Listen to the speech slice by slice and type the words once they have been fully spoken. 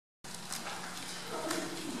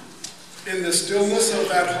In the stillness of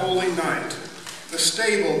that holy night, the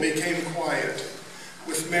stable became quiet,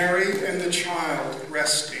 with Mary and the child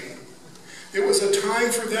resting. It was a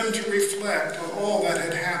time for them to reflect on all that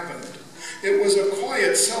had happened. It was a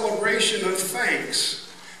quiet celebration of thanks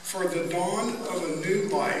for the dawn of a new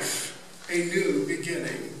life, a new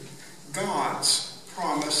beginning, God's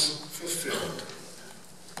promise fulfilled.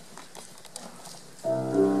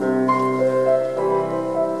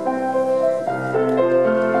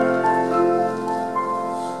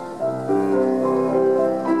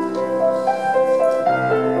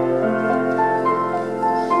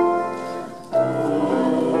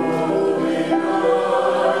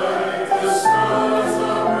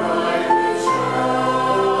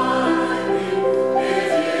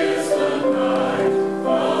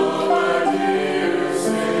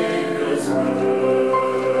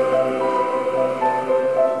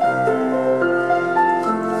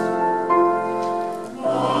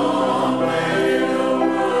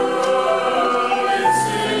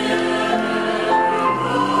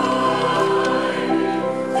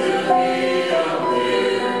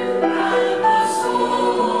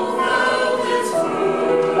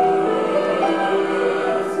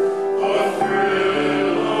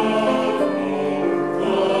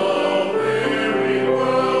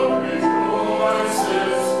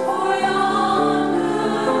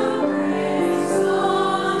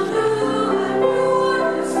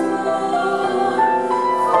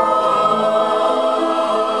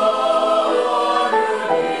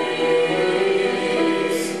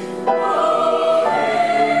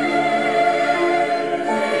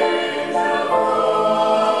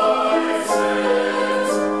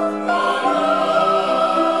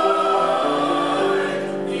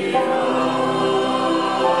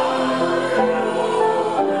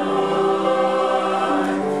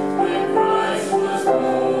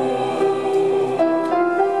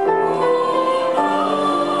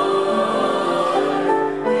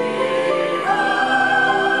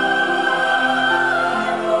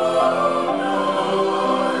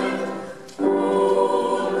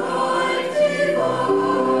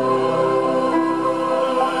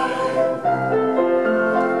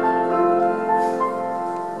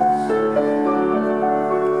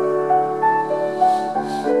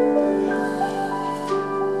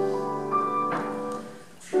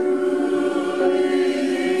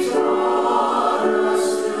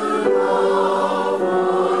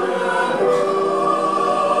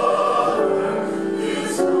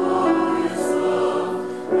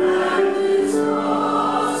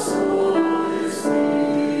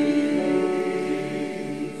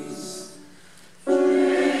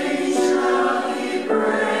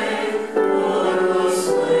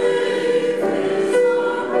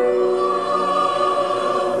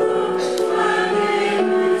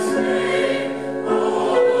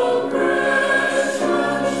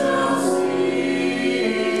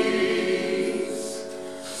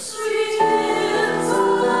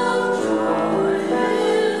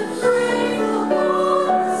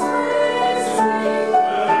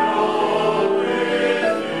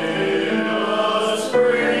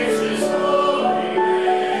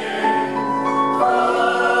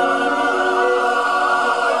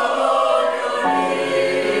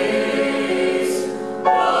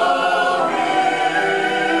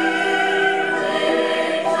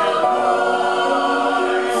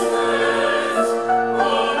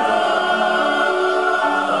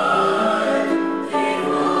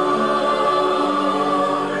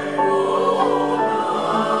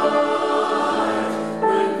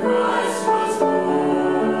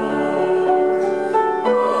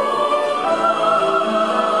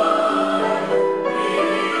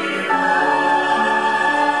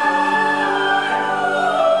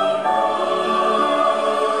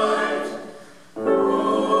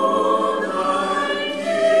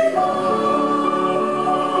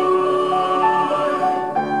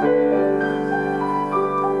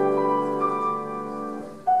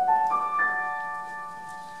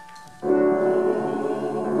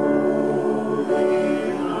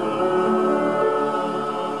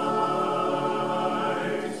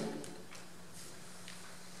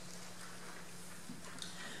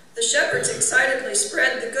 The shepherds excitedly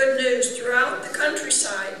spread the good news throughout the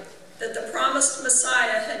countryside that the promised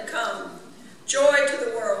Messiah had come. Joy to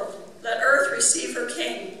the world, let earth receive her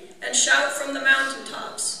King, and shout from the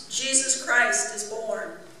mountaintops, Jesus Christ is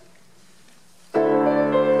born. Oh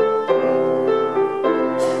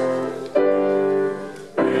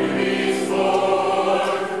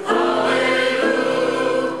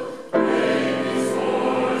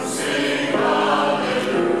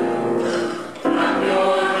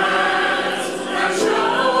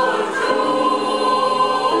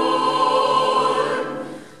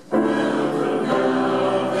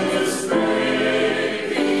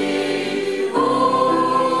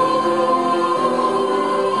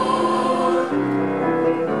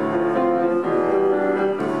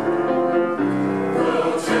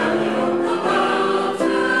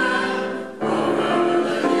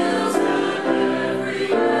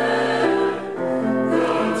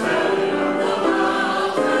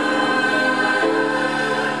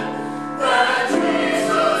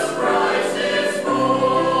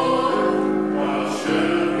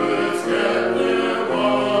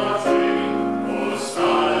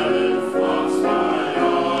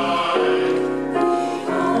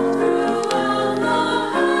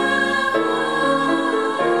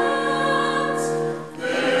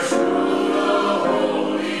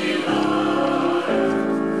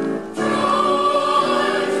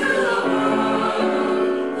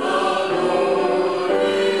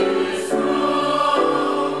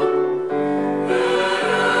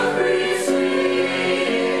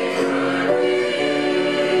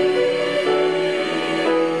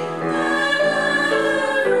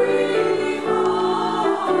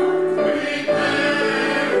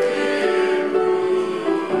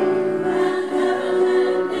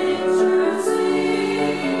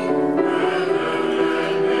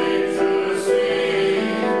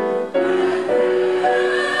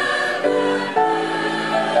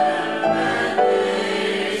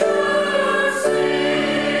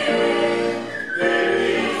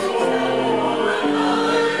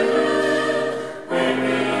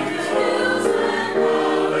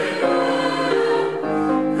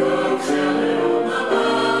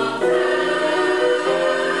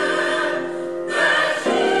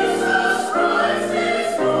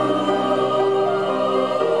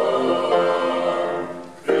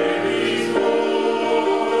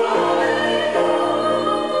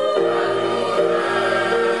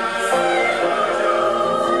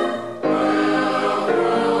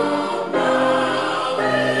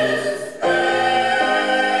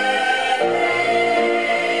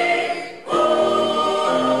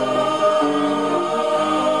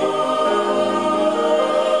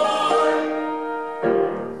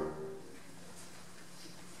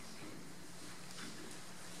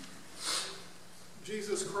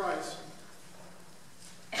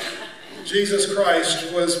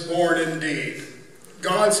Christ was born indeed,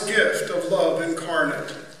 God's gift of love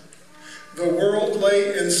incarnate. The world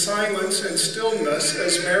lay in silence and stillness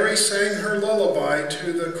as Mary sang her lullaby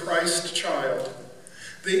to the Christ child.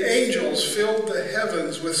 The angels filled the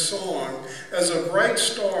heavens with song as a bright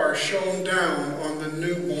star shone down on the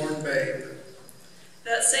newborn babe.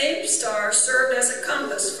 That same star served as a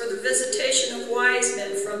compass for the visitation of wise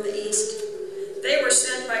men from the east. They were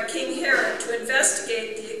sent by King Herod to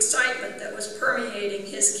investigate the excitement that was permeating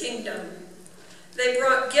his kingdom. They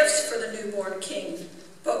brought gifts for the newborn king,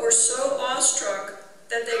 but were so awestruck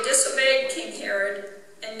that they disobeyed King Herod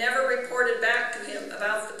and never reported back to him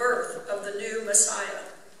about the birth of the new Messiah.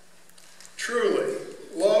 Truly,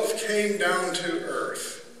 love came down to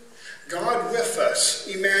earth. God with us,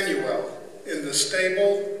 Emmanuel, in the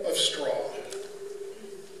stable of straw.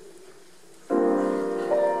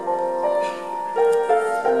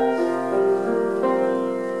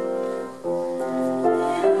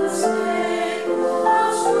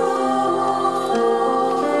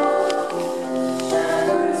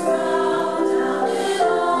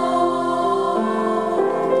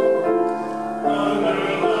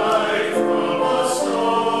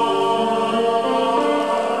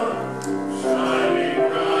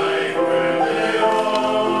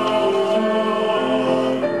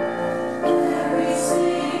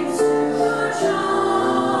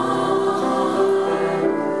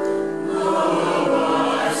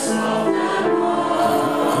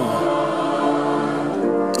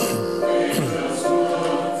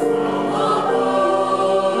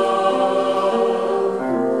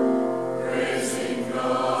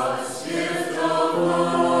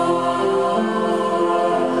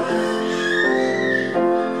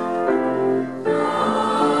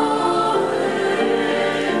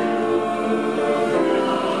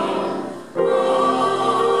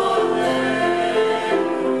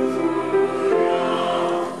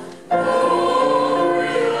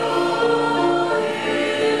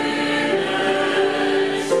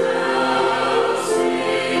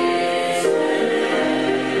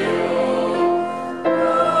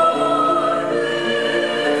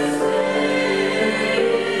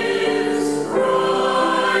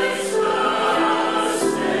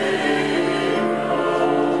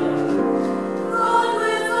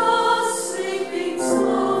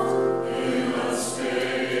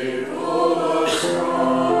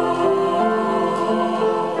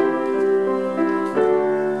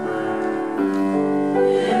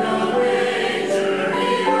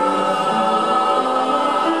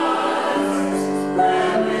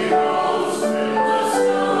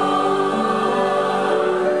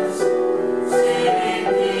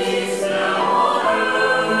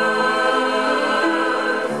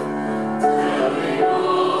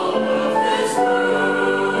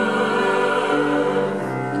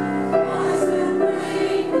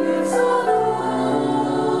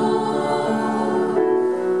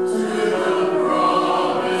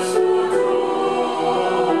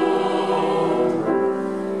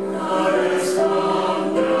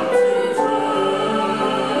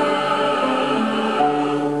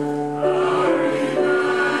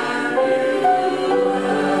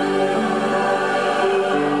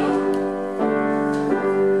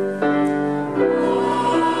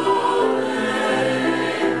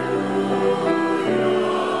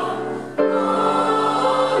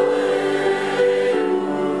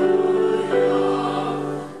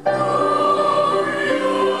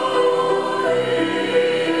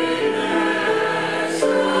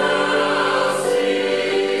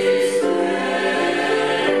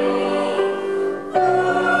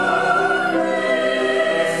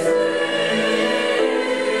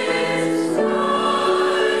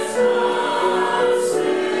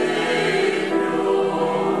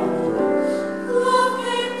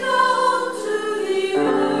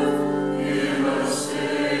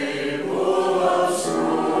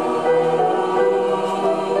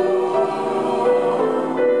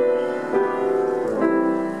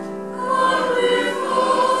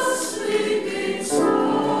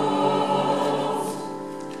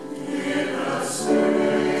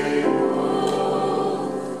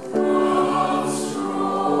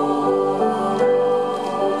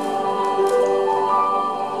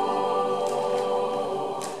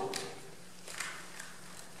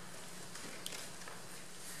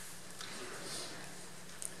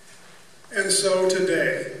 And so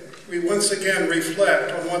today, we once again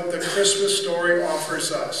reflect on what the Christmas story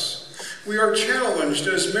offers us. We are challenged,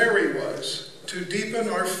 as Mary was, to deepen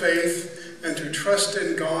our faith and to trust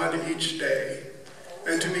in God each day,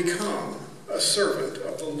 and to become a servant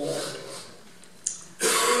of the Lord.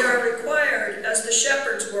 We are required, as the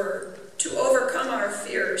shepherds were, to overcome our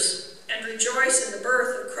fears and rejoice in the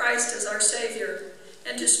birth of Christ as our Savior,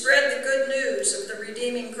 and to spread the good news of the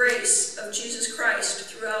redeeming grace of Jesus Christ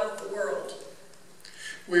throughout the world.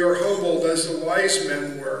 We are humbled as the wise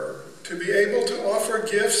men were, to be able to offer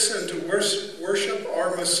gifts and to worship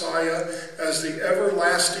our Messiah as the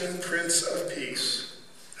everlasting Prince of Peace.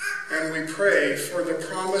 And we pray for the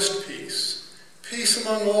promised peace, peace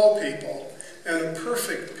among all people, and a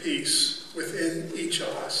perfect peace within each of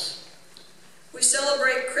us. We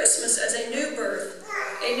celebrate Christmas as a new birth,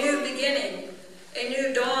 a new beginning, a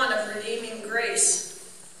new dawn of redeeming grace,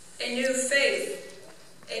 a new faith,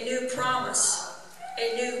 a new promise,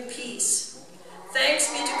 a new peace.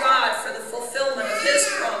 Thanks be to God for the fulfillment of his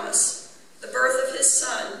promise, the birth of his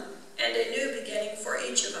Son,